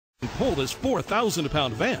pull this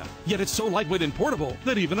 4,000-pound van, yet it's so lightweight and portable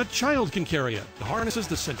that even a child can carry it. It harnesses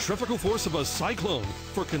the centrifugal force of a cyclone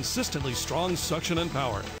for consistently strong suction and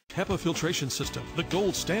power. HEPA filtration system, the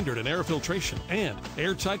gold standard in air filtration, and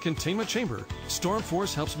airtight containment chamber.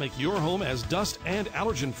 StormForce helps make your home as dust and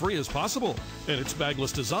allergen-free as possible. And its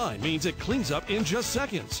bagless design means it cleans up in just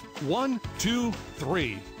seconds. 1, 2,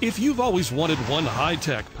 3. If you've always wanted one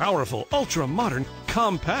high-tech, powerful, ultra-modern,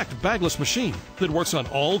 compact bagless machine that works on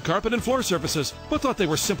all carpet and floor surfaces but thought they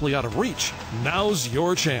were simply out of reach, now's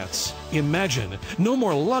your chance. Imagine no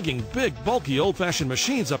more lugging big, bulky, old-fashioned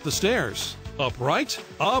machines up the stairs. Up right,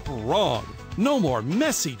 up wrong. No more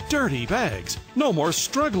messy, dirty bags. No more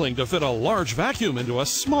struggling to fit a large vacuum into a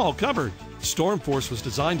small cupboard. StormForce was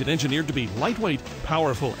designed and engineered to be lightweight,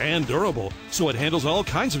 powerful, and durable, so it handles all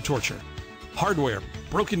kinds of torture. Hardware,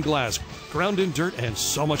 broken glass, ground in dirt, and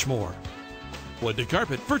so much more. Wood to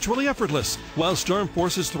carpet, virtually effortless, while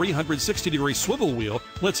StormForce's 360-degree swivel wheel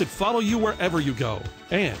lets it follow you wherever you go.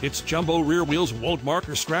 And its jumbo rear wheels won't mark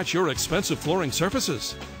or scratch your expensive flooring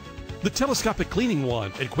surfaces. The telescopic cleaning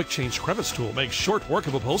wand and quick change crevice tool make short work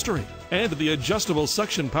of upholstery. And the adjustable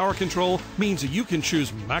suction power control means you can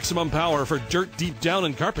choose maximum power for dirt deep down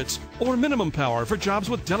in carpets or minimum power for jobs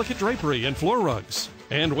with delicate drapery and floor rugs.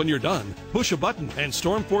 And when you're done, push a button and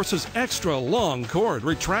StormForce's extra long cord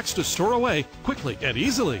retracts to store away quickly and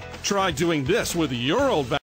easily. Try doing this with your old